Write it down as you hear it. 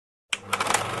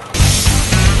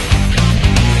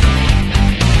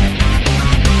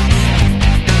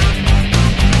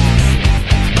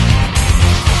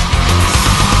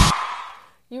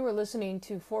listening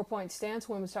to 4-Point Stance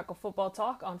Women's Tackle Football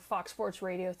Talk on Fox Sports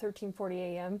Radio 1340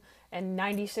 AM and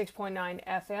 96.9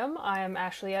 FM. I am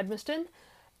Ashley Edmiston,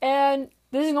 and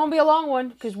this is going to be a long one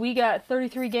because we got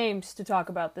 33 games to talk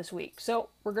about this week. So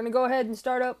we're going to go ahead and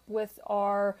start up with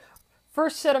our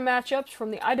first set of matchups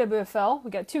from the IWFL. We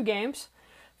got two games.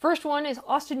 First one is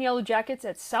Austin Yellow Jackets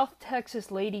at South Texas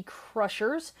Lady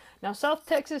Crushers. Now, South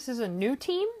Texas is a new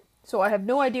team, so I have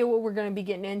no idea what we're going to be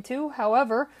getting into.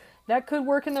 However, that could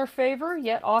work in their favor,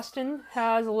 yet Austin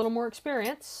has a little more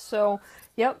experience. So,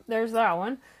 yep, there's that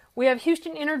one. We have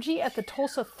Houston Energy at the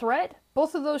Tulsa Threat.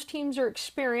 Both of those teams are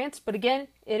experienced, but again,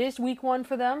 it is week one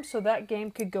for them, so that game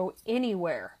could go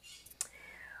anywhere.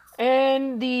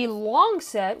 And the long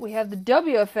set, we have the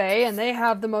WFA, and they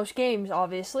have the most games,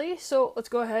 obviously. So let's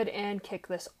go ahead and kick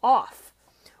this off.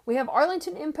 We have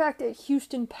Arlington Impact at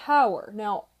Houston Power.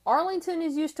 Now, Arlington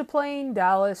is used to playing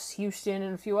Dallas, Houston,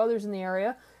 and a few others in the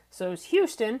area. So is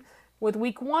Houston. With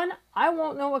week one, I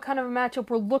won't know what kind of a matchup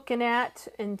we're looking at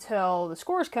until the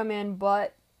scores come in,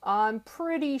 but I'm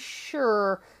pretty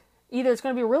sure either it's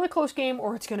going to be a really close game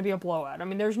or it's going to be a blowout. I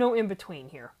mean, there's no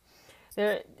in-between here.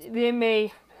 They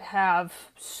may have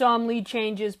some lead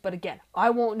changes, but again, I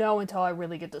won't know until I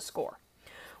really get the score.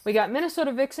 We got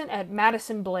Minnesota Vixen at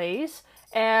Madison Blaze,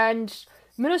 and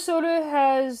Minnesota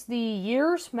has the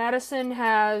years. Madison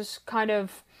has kind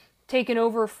of taken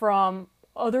over from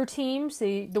other teams.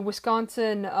 The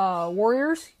Wisconsin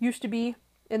Warriors used to be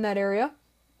in that area,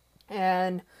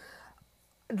 and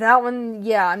that one,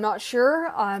 yeah, I'm not sure.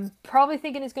 I'm probably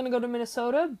thinking it's going to go to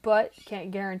Minnesota, but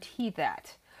can't guarantee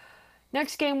that.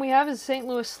 Next game we have is St.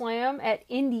 Louis Slam at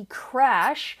Indy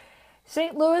Crash.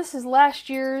 St. Louis is last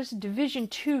year's Division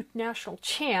II national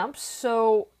champs,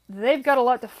 so they've got a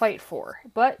lot to fight for.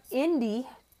 But Indy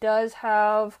does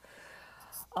have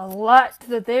a lot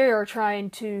that they are trying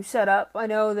to set up. I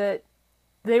know that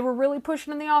they were really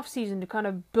pushing in the offseason to kind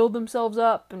of build themselves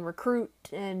up and recruit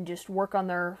and just work on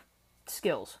their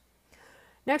skills.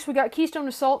 Next we got Keystone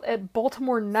Assault at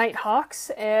Baltimore Nighthawks,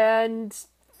 and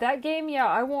that game, yeah,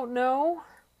 I won't know.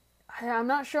 I'm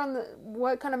not sure on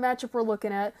what kind of matchup we're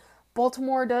looking at.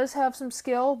 Baltimore does have some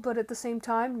skill, but at the same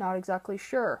time, not exactly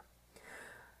sure.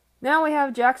 Now we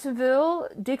have Jacksonville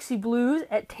Dixie Blues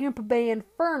at Tampa Bay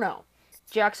Inferno.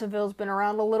 Jacksonville's been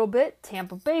around a little bit.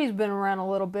 Tampa Bay's been around a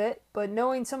little bit. But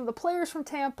knowing some of the players from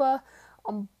Tampa,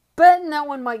 I'm betting that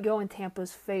one might go in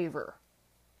Tampa's favor.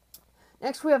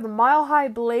 Next, we have the Mile High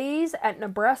Blaze at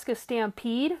Nebraska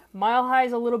Stampede. Mile High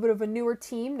is a little bit of a newer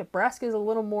team. Nebraska is a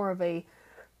little more of a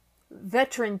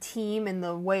veteran team in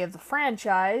the way of the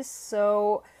franchise.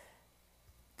 So,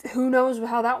 who knows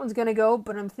how that one's going to go,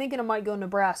 but I'm thinking it might go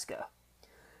Nebraska.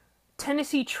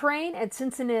 Tennessee Train at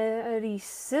Cincinnati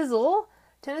Sizzle.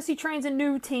 Tennessee Train's a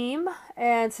new team,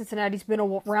 and Cincinnati's been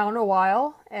around a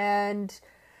while, and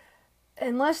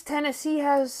unless Tennessee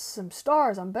has some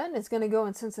stars, I'm betting it's going to go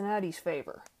in Cincinnati's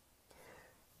favor.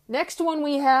 Next one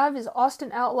we have is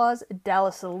Austin Outlaws at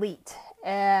Dallas Elite.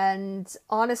 And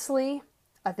honestly,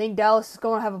 I think Dallas is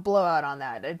going to have a blowout on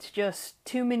that. It's just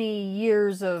too many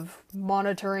years of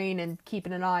monitoring and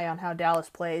keeping an eye on how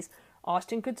Dallas plays.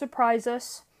 Austin could surprise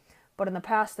us, but in the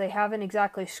past they haven't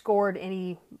exactly scored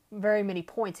very many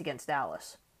points against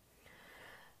Dallas.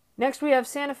 Next, we have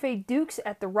Santa Fe Dukes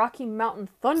at the Rocky Mountain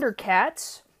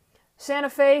Thundercats. Santa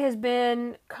Fe has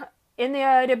been in the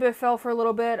IWFL for a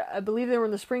little bit. I believe they were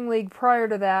in the Spring League prior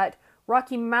to that.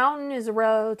 Rocky Mountain is a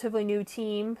relatively new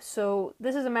team, so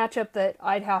this is a matchup that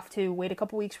I'd have to wait a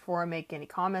couple weeks before I make any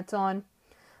comments on.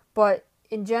 But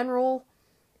in general,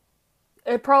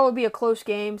 it'd probably be a close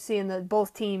game, seeing that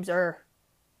both teams are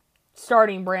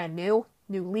starting brand new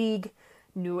league,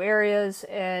 new areas,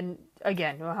 and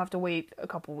again, we'll have to wait a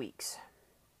couple weeks.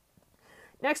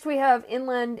 Next, we have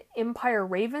Inland Empire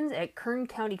Ravens at Kern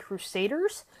County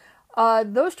Crusaders.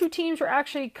 Those two teams were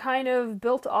actually kind of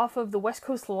built off of the West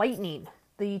Coast Lightning,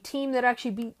 the team that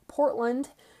actually beat Portland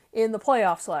in the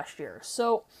playoffs last year.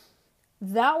 So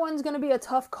that one's going to be a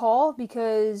tough call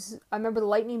because I remember the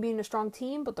Lightning being a strong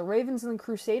team, but the Ravens and the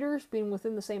Crusaders being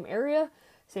within the same area,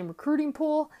 same recruiting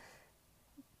pool,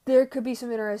 there could be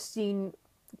some interesting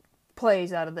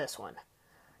plays out of this one.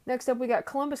 Next up, we got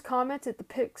Columbus Comets at the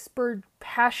Pittsburgh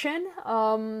Passion.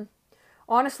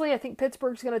 Honestly, I think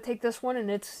Pittsburgh's going to take this one,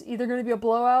 and it's either going to be a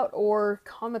blowout or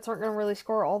Comets aren't going to really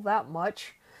score all that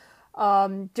much.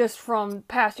 Just from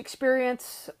past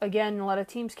experience, again, a lot of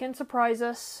teams can surprise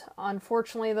us.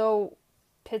 Unfortunately, though,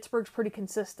 Pittsburgh's pretty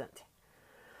consistent.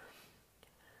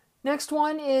 Next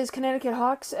one is Connecticut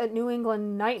Hawks at New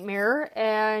England Nightmare,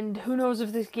 and who knows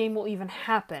if this game will even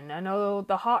happen. I know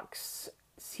the Hawks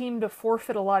seem to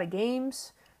forfeit a lot of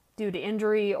games due to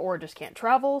injury or just can't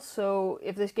travel. So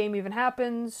if this game even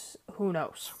happens, who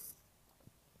knows?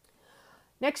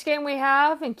 Next game we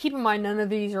have, and keep in mind none of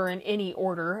these are in any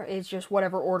order, it's just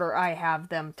whatever order I have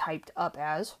them typed up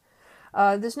as.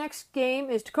 This next game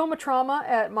is Tacoma Trauma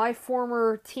at my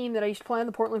former team that I used to play on,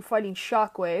 the Portland Fighting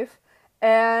Shockwave.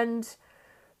 And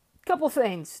a couple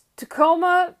things.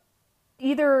 Tacoma,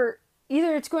 either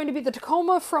it's going to be the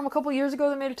Tacoma from a couple years ago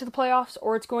that made it to the playoffs,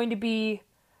 or it's going to be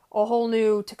a whole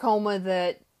new Tacoma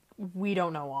that we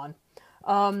don't know on.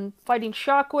 Fighting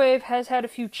Shockwave has had a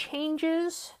few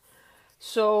changes,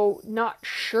 so not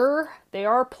sure. They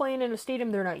are playing in a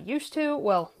stadium they're not used to.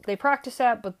 Well, they practice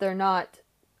at, but they're not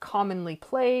commonly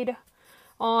played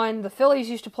on. The Phillies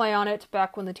used to play on it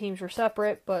back when the teams were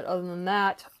separate, but other than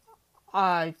that,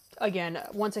 again,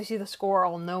 once I see the score,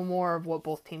 I'll know more of what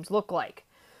both teams look like.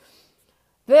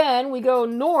 Then we go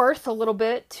north a little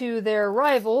bit to their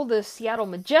rival, the Seattle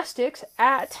Majestics,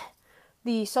 at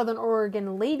the Southern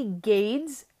Oregon Lady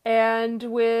Gades, and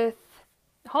with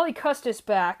Holly Custis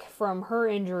back from her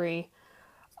injury,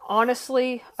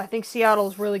 honestly, I think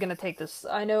Seattle's really going to take this.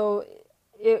 I know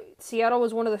Seattle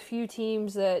was one of the few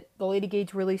teams that the Lady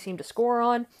Gades really seemed to score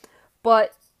on,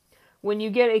 but when you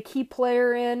get a key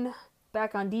player in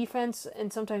back on defense,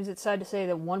 and sometimes it's sad to say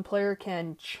that one player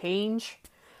can change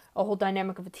a whole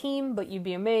dynamic of a team, but you'd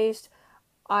be amazed.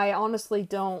 I honestly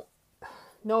don't,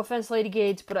 no offense Lady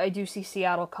Gades, but I do see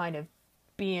Seattle kind of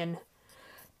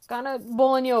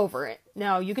bowling you over it.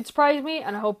 Now, you could surprise me,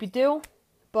 and I hope you do,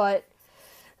 but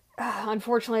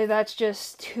unfortunately, that's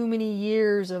just too many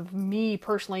years of me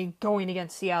personally going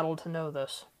against Seattle to know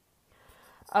this.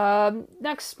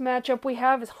 Next matchup we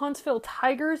have is Huntsville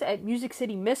Tigers at Music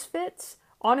City Misfits.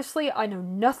 Honestly, I know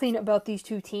nothing about these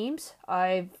two teams.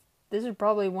 This is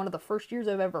probably one of the first years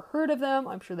I've ever heard of them.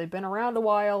 I'm sure they've been around a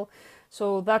while.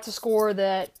 So that's a score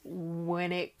that,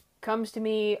 when it comes to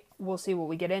me, we'll see what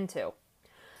we get into.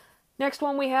 Next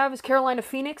one we have is Carolina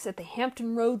Phoenix at the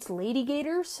Hampton Roads Lady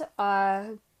Gators.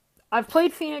 I've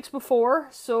played Phoenix before,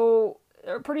 so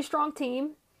they're a pretty strong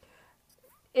team.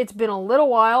 It's been a little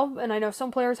while, and I know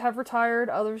some players have retired,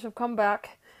 others have come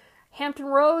back. Hampton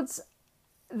Roads,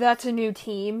 that's a new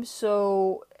team,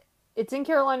 so it's in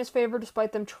Carolina's favor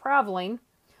despite them traveling,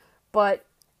 but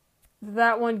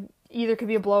that one either could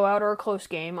be a blowout or a close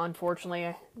game.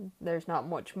 Unfortunately, there's not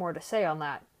much more to say on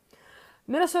that.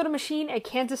 Minnesota Machine at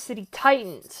Kansas City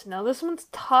Titans. Now, this one's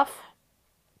tough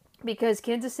because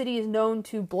Kansas City is known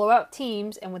to blow out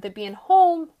teams, and with it being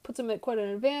home, puts them at quite an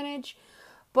advantage.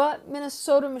 But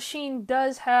Minnesota Machine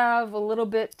does have a little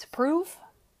bit to prove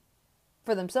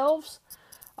for themselves.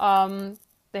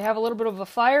 They have a little bit of a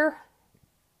fire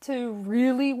to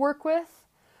really work with.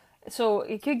 So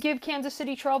it could give Kansas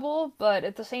City trouble, but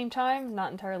at the same time,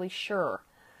 not entirely sure.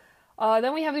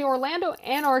 Then we have the Orlando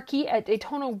Anarchy at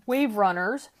Daytona Wave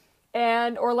Runners.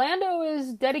 And Orlando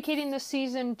is dedicating this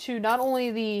season to not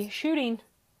only the shooting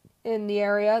in the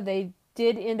area, they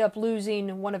did end up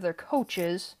losing one of their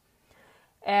coaches,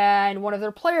 and one of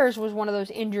their players was one of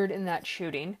those injured in that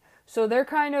shooting. So they're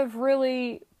kind of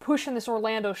really pushing this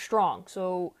Orlando strong.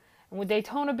 So with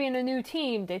Daytona being a new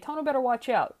team, Daytona better watch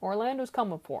out. Orlando's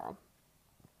coming for them.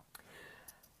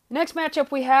 Next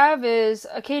matchup we have is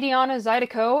Acadiana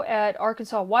Zydeco at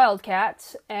Arkansas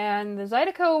Wildcats. And the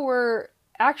Zydeco were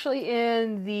actually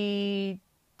in the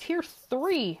Tier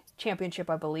 3 championship,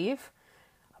 I believe.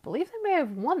 I believe they may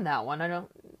have won that one.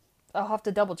 I'll have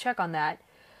to double check on that.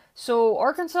 So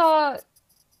Arkansas,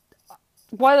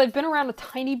 while they've been around a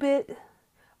tiny bit,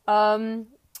 Zydeco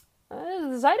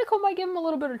might give them a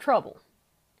little bit of trouble.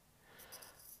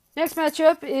 Next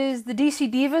matchup is the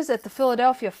DC Divas at the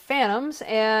Philadelphia Phantoms,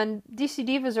 and DC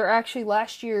Divas are actually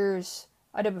last year's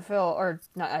WFA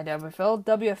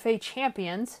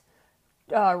champions,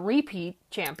 repeat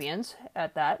champions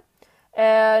at that.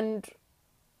 And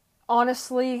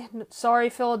honestly, sorry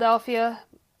Philadelphia,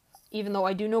 even though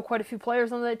I do know quite a few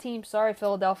players on that team, sorry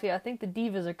Philadelphia, I think the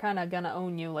Divas are kind of going to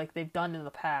own you like they've done in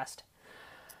the past.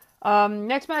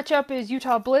 Next matchup is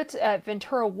Utah Blitz at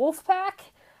Ventura Wolfpack.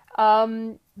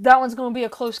 That one's going to be a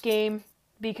close game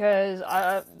because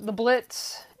the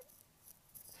Blitz,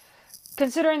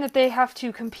 considering that they have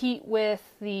to compete with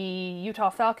the Utah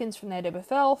Falcons from the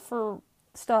WFL for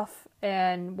stuff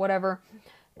and whatever,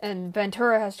 and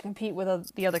Ventura has to compete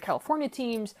with the other California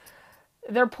teams,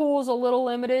 their pool's a little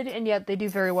limited, and yet they do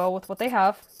very well with what they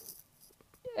have.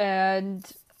 And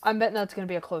I'm betting that's going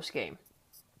to be a close game.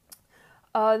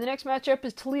 The next matchup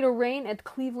is Toledo Rain at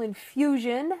Cleveland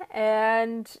Fusion,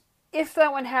 and if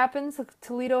that one happens,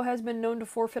 Toledo has been known to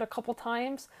forfeit a couple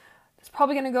times. It's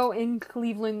probably going to go in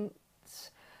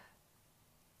Cleveland's...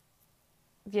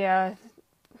 Yeah,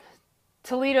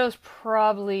 Toledo's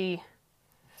probably,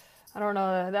 I don't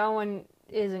know, that one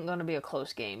isn't going to be a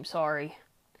close game, sorry.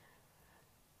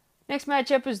 Next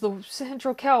matchup is the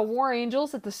Central Cal War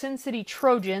Angels at the Sin City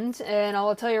Trojans, and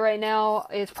I'll tell you right now,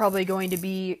 it's probably going to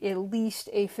be at least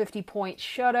a 50-point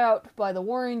shutout by the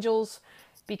War Angels,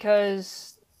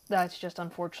 because that's just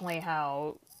unfortunately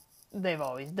how they've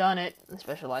always done it,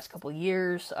 especially the last couple of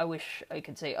years. I wish I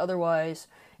could say otherwise.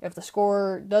 If the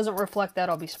score doesn't reflect that,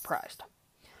 I'll be surprised.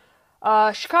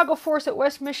 Chicago Force at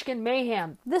West Michigan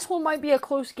Mayhem. This one might be a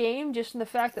close game, just in the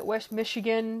fact that West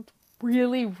Michigan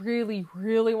really, really,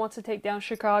 really wants to take down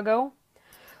Chicago.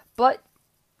 But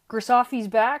Grisafi's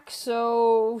back,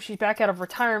 so she's back out of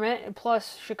retirement. And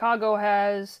plus, Chicago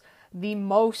has the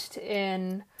most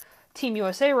in Team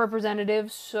USA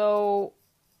representatives, so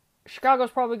Chicago's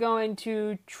probably going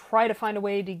to try to find a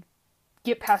way to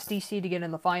get past DC to get in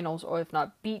the finals, or if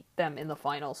not, beat them in the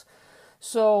finals.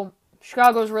 So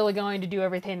Chicago's really going to do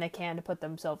everything they can to put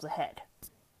themselves ahead.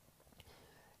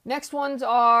 Next ones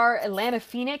are Atlanta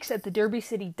Phoenix at the Derby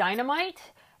City Dynamite,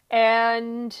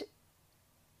 and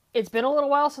it's been a little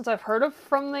while since I've heard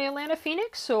from the Atlanta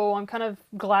Phoenix, so I'm kind of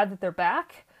glad that they're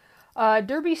back.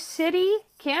 Derby City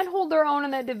can hold their own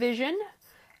in that division,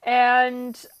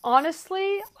 and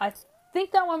honestly, I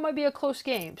think that one might be a close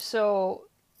game. So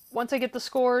once I get the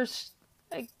scores,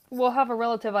 we'll have a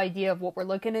relative idea of what we're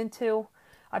looking into.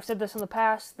 I've said this in the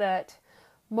past that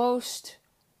most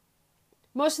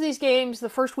of these games, the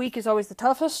first week is always the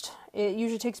toughest. It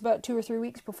usually takes about 2 or 3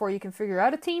 weeks before you can figure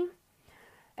out a team.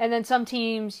 And then some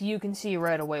teams, you can see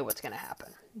right away what's going to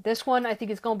happen. This one, I think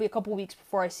it's going to be a couple weeks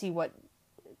before I see what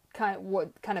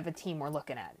kind of a team we're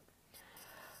looking at.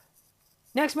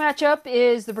 Next matchup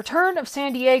is the return of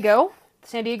San Diego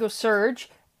Surge,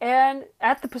 and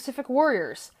at the Pacific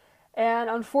Warriors. And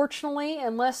unfortunately,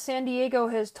 unless San Diego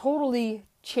has totally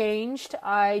changed,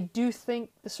 I do think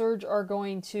the Surge are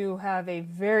going to have a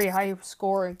very high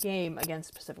score game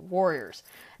against Pacific Warriors.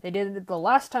 They did it the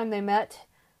last time they met.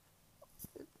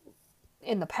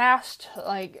 In the past,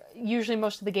 usually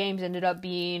most of the games ended up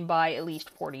being by at least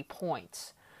 40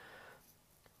 points.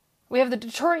 We have the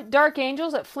Detroit Dark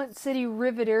Angels at Flint City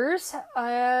Riveters,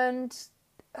 and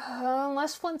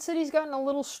unless Flint City's gotten a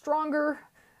little stronger,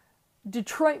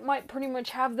 Detroit might pretty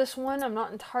much have this one. I'm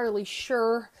not entirely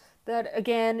sure. That,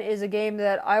 again, is a game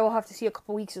that I will have to see a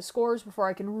couple weeks of scores before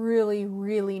I can really,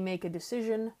 really make a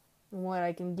decision on what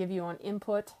I can give you on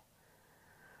input.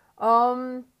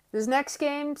 This next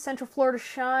game, Central Florida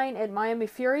Shine at Miami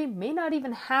Fury, may not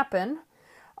even happen.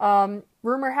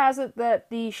 Rumor has it that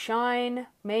the Shine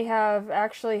may have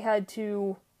actually had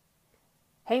to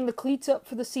hang the cleats up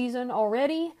for the season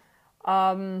already.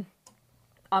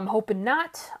 I'm hoping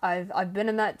not. I've been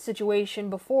in that situation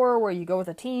before where you go with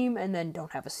a team and then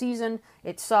don't have a season.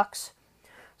 It sucks.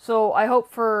 So I hope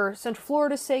for Central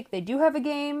Florida's sake they do have a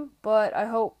game, but I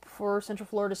hope for Central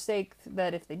Florida's sake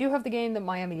that if they do have the game, that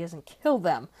Miami doesn't kill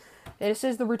them. This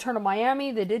is the return of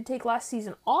Miami. They did take last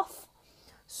season off.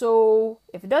 So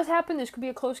if it does happen, this could be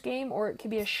a close game or it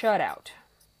could be a shutout.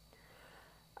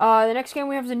 The next game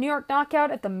we have is a New York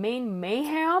Knockout at the Maine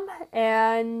Mayhem,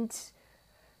 and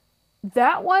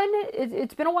that one,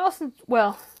 it's been a while since,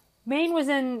 Maine was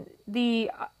in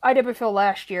the IWFL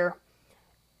last year,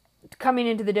 coming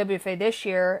into the WFA this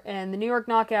year, and the New York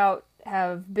Knockout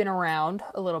have been around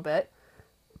a little bit.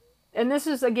 And this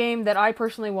is a game that I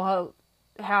personally will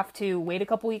have to wait a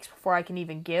couple weeks before I can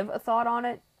even give a thought on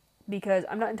it, because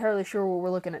I'm not entirely sure what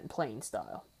we're looking at in playing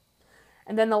style.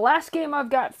 And then the last game I've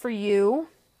got for you,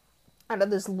 out of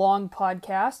this long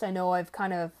podcast, I know I've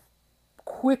kind of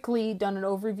quickly done an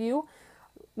overview.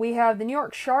 We have the New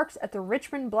York Sharks at the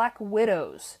Richmond Black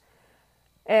Widows.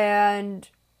 And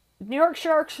New York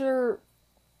Sharks were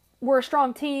a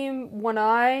strong team when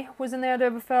I was in the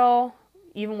IWFL.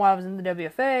 Even while I was in the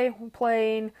WFA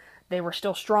playing, they were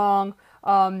still strong. The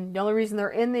only reason they're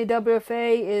in the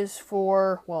WFA is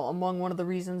among one of the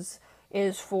reasons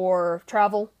is for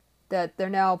travel, that they're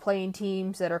now playing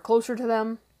teams that are closer to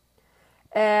them.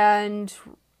 And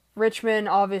Richmond,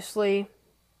 obviously,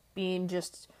 being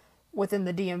just within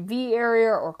the DMV area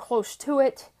or close to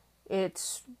it,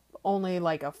 it's only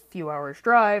like a few hours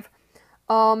drive.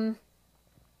 Unless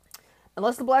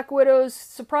the Black Widows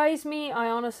surprise me, I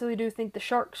honestly do think the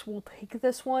Sharks will take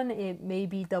this one. It may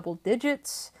be double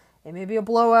digits. It may be a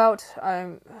blowout.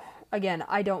 I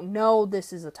don't know.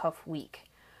 This is a tough week.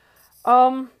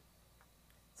 So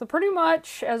pretty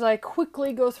much, as I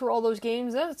quickly go through all those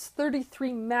games, that's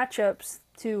 33 matchups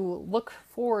to look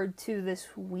forward to this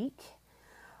week.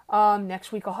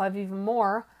 Next week I'll have even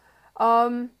more.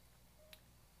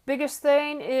 Biggest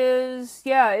thing is,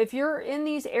 if you're in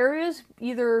these areas,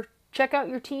 either check out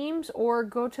your teams or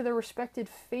go to their respected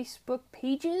Facebook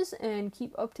pages and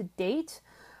keep up to date.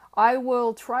 I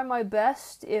will try my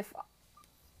best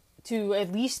to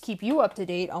at least keep you up to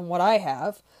date on what I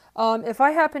have. If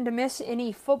I happen to miss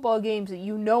any football games that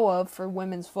you know of for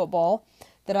women's football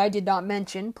that I did not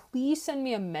mention, please send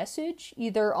me a message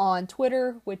either on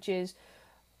Twitter, which is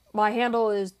my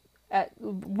handle is at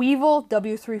Weevil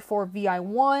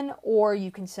W34VI1, or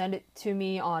you can send it to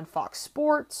me on Fox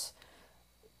Sports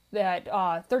at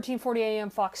 1340 AM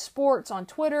Fox Sports on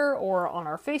Twitter or on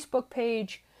our Facebook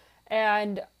page.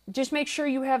 And just make sure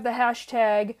you have the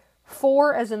hashtag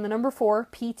 4 as in the number 4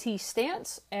 PT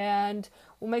Stance, and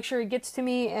we'll make sure it gets to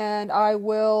me, and I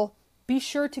will be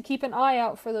sure to keep an eye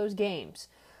out for those games.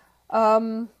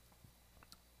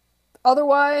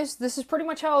 Otherwise, this is pretty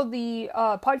much how the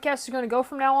podcast is going to go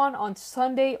from now on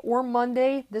Sunday or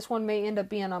Monday. This one may end up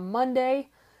being on Monday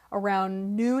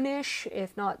around noonish,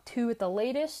 if not 2 at the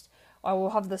latest. I will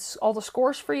have all the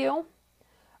scores for you.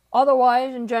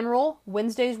 Otherwise, in general,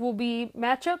 Wednesdays will be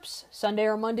matchups. Sunday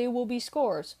or Monday will be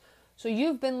scores. So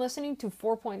you've been listening to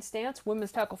 4 Point Stance,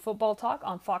 Women's Tackle Football Talk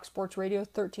on Fox Sports Radio,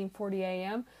 1340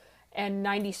 AM and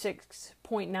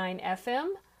 96.9 FM.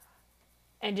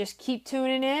 And just keep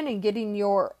tuning in and getting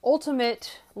your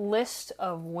ultimate list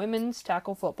of women's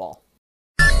tackle football.